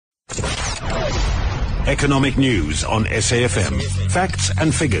Economic news on SAfm. Facts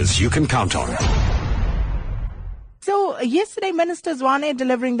and figures you can count on. So yesterday, Minister Zwane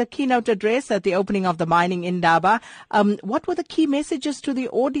delivering the keynote address at the opening of the Mining Indaba. What were the key messages to the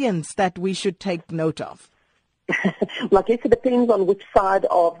audience that we should take note of? Well, I guess it depends on which side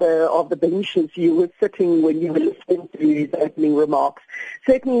of the benches you were sitting when you were listening to his opening remarks.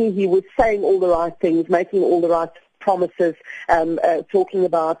 Certainly, he was saying all the right things, making all the right promises, talking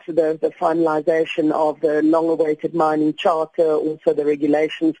about the finalization of the long-awaited mining charter, also the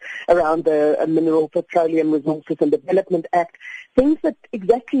regulations around the Mineral, Petroleum Resources and Development Act, things that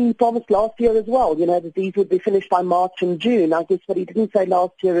exactly he promised last year as well, that these would be finished by March and June. I guess what he didn't say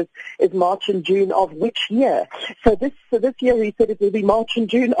last year is March and June of which year. So this year he said it will be March and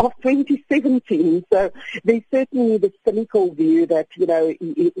June of 2017. So there's certainly the cynical view that,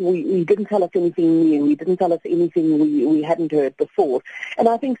 he didn't tell us anything new. He didn't tell us anything we hadn't heard before. And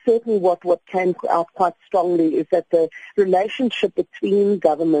I think certainly what came out quite strongly is that the relationship between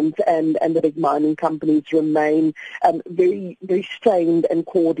government and the big mining companies remain very, very strained and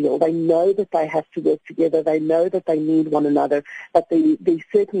cordial. They know that they have to work together. They know that they need one another, but there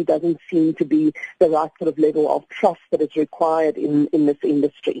certainly doesn't seem to be the right sort of level of trust that is required in this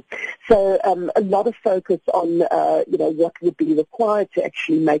industry. So a lot of focus on, what would be required to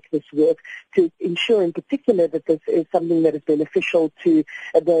actually make this work, to ensure in particular that this is something that is beneficial to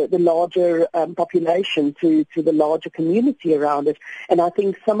the larger population, to the larger community around it. And I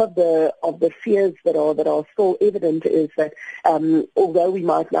think some of the fears that are still evident is that although we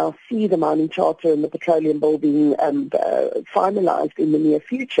might now see the mining charter and the petroleum bill being finalized in the near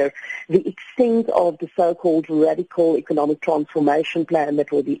future, the extent of the so-called radical economic transformation plan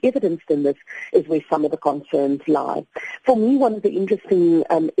that will be evidenced in this is where some of the concerns lie. For me, one of the interesting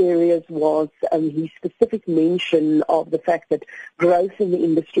areas was his specific mention of the fact that growth in the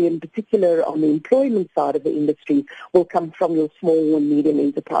industry, in particular on the employment side of the industry, will come from your small and medium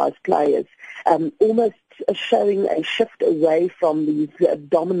enterprise players, almost showing a shift away from these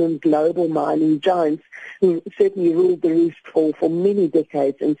dominant global mining giants who certainly ruled the roost for many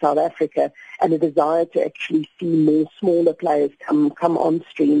decades in South Africa, and a desire to actually see more smaller players come on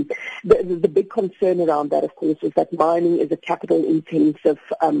stream. The big concern around that, of course, is that mining is a capital-intensive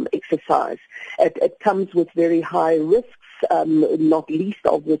exercise. It comes with very high risks, not least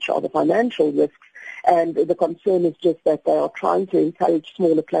of which are the financial risks. And the concern is just that they are trying to encourage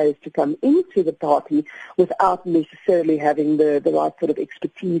smaller players to come into the party without necessarily having the right sort of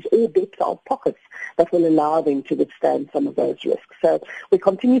expertise or depth of pockets that will allow them to withstand some of those risks. So we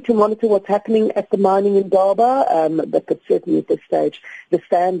continue to monitor what's happening at the Mining Indaba, but certainly at this stage, the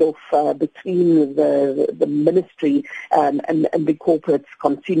standoff between the ministry and the corporates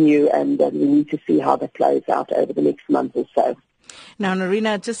continue, and we need to see how that plays out over the next month or so. Now,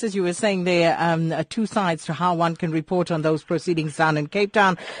 Nerina, just as you were saying, there are two sides to how one can report on those proceedings down in Cape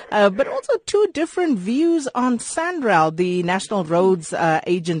Town, but also two different views on SANRAL, the National Roads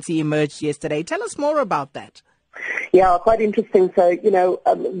Agency, emerged yesterday. Tell us more about that. Yeah, quite interesting. So,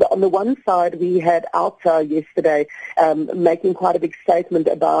 on the one side, we had ALTA yesterday making quite a big statement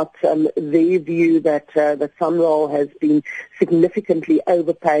about their view that SANRAL has been significantly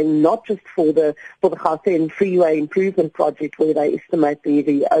overpaying, not just for the Gauteng Freeway Improvement Project, where they estimate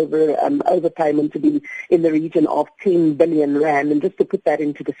the overpayment to be in the region of 10 billion rand. And just to put that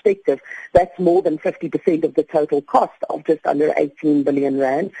into perspective, that's more than 50% of the total cost of just under 18 billion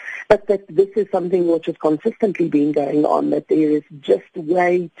rand. But that this is something which has consistently been going on, that there is just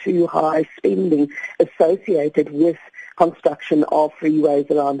way too high spending associated with construction of freeways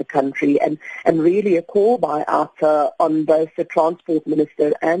around the country, and really a call by ALTA on both the Transport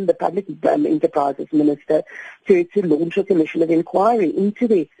Minister and the Public Enterprises Minister to launch a commission of inquiry into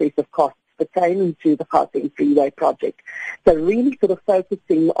the excessive costs pertaining to the Gauteng Freeway project. So really sort of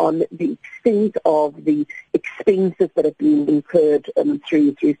focusing on the extent of the expenses that have been incurred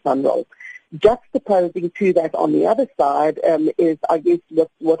through SANRAL. Juxtaposing to that on the other side is, I guess,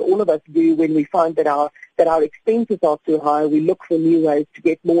 what all of us do when we find that our expenses are too high. We look for new ways to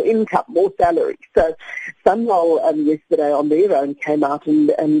get more income, more salary. So SANRAL yesterday on their own came out and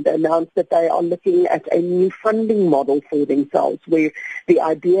announced that they are looking at a new funding model for themselves, where the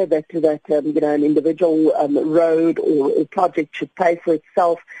idea that an individual road or a project should pay for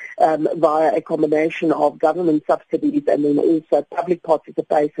itself via a combination of government subsidies and then also public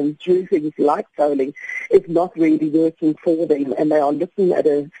participation through things like tolling is not really working for them, and they are looking at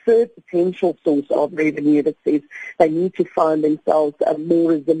a third potential source of revenue that says they need to find themselves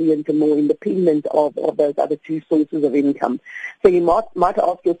more resilient and more independent of those other two sources of income. So you might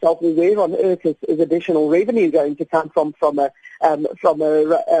ask yourself, well, where on earth is additional revenue going to come from a from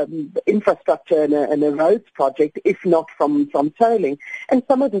a infrastructure and a roads project, if not from tolling. And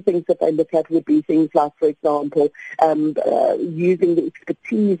some of the things that they look at would be things like, for example, using the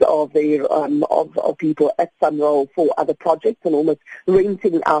expertise of their of people at Sunroll for other projects and almost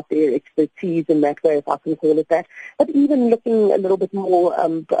renting out their expertise in that way, if I can call it that. But even looking a little bit more,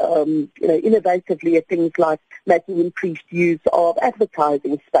 innovatively at things like making increased use of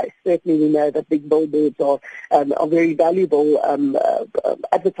advertising space. Certainly, we know that big billboards are very valuable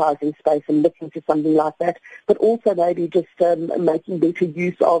advertising space, and looking to something like that. But also maybe just making better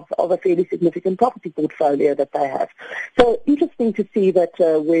use of a fairly significant property portfolio that they have. So interesting to see that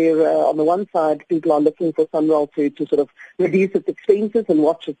where on the one side people are looking for Sunroll to sort of reduce its expenses and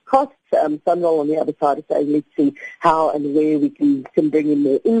watch its costs. Sunroll on the other side is saying, let's see how and where we can bring in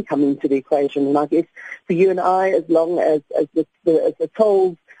more income into the equation. And I guess for you and I, as long as the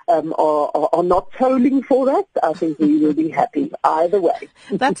tolls are not tolling for us, I think we will be happy either way.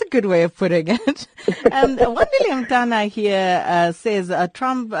 That's a good way of putting it. 1 million Tana here says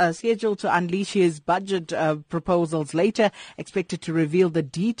Trump scheduled to unleash his budget proposals later, expected to reveal the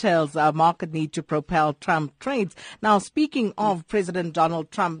details market need to propel Trump trades. Now, speaking of President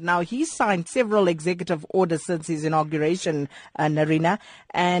Donald Trump, now he's signed several executive orders since his inauguration, Nerina,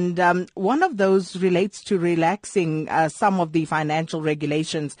 and one of those relates to relaxing some of the financial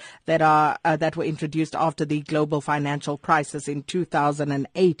regulations that were introduced after the global financial crisis in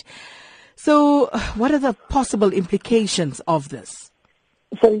 2008. So what are the possible implications of this?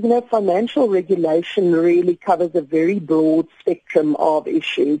 So, financial regulation really covers a very broad spectrum of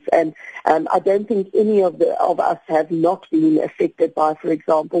issues, and I don't think any of us have not been affected by, for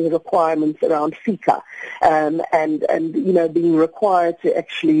example, requirements around FICA, and being required to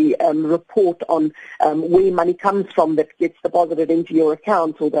actually report on where money comes from that gets deposited into your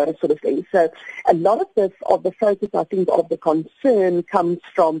account, or those sort of things. So a lot of the focus, I think, of the concern comes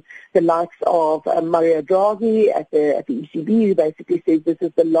from the likes of Mario Draghi at the ECB, who basically says this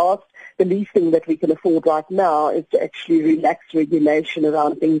is the least thing that we can afford right now is to actually relax regulation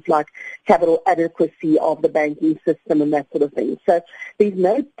around things like capital adequacy of the banking system and that sort of thing. So there's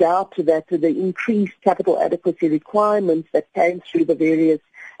no doubt that the increased capital adequacy requirements that came through the various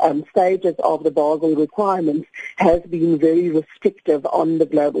stages of the Basel requirements has been very restrictive on the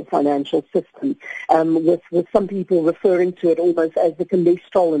global financial system, with some people referring to it almost as the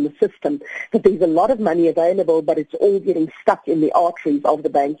cholesterol in the system, that there's a lot of money available, but it's all getting stuck in the arteries of the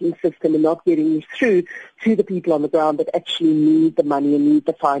banking system and not getting through to the people on the ground that actually need the money and need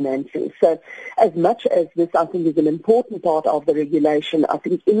the financing. So as much as this, I think, is an important part of the regulation, I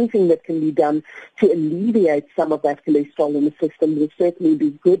think anything that can be done to alleviate some of that cholesterol in the system will certainly be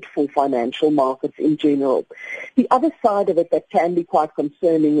good for financial markets in general. The other side of it that can be quite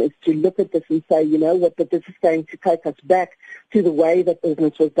concerning is to look at this and say, that this is going to take us back to the way that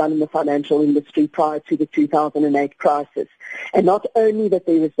business was done in the financial industry prior to the 2008 crisis. And not only that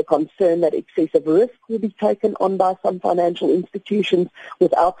there is the concern that excessive risk will be taken on by some financial institutions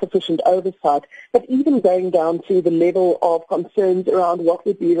without sufficient oversight, but even going down to the level of concerns around what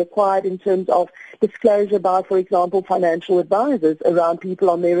would be required in terms of disclosure by, for example, financial advisors around people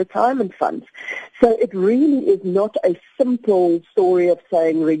on their retirement funds. So it really is not a simple story of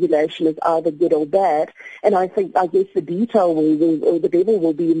saying regulation is either good or bad. And I guess the the devil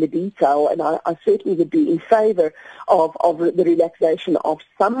will be in the detail, and I certainly would be in favor of the relaxation of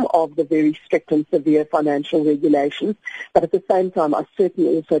some of the very strict and severe financial regulations. But at the same time, I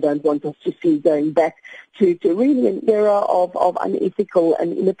certainly also don't want us to see going back to really an era of unethical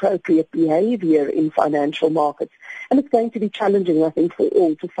and inappropriate behavior in financial markets. And it's going to be challenging, I think, for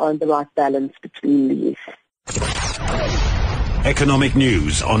all to find the right balance between these. Economic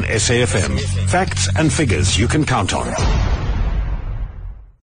news on SAfm. Facts and figures you can count on.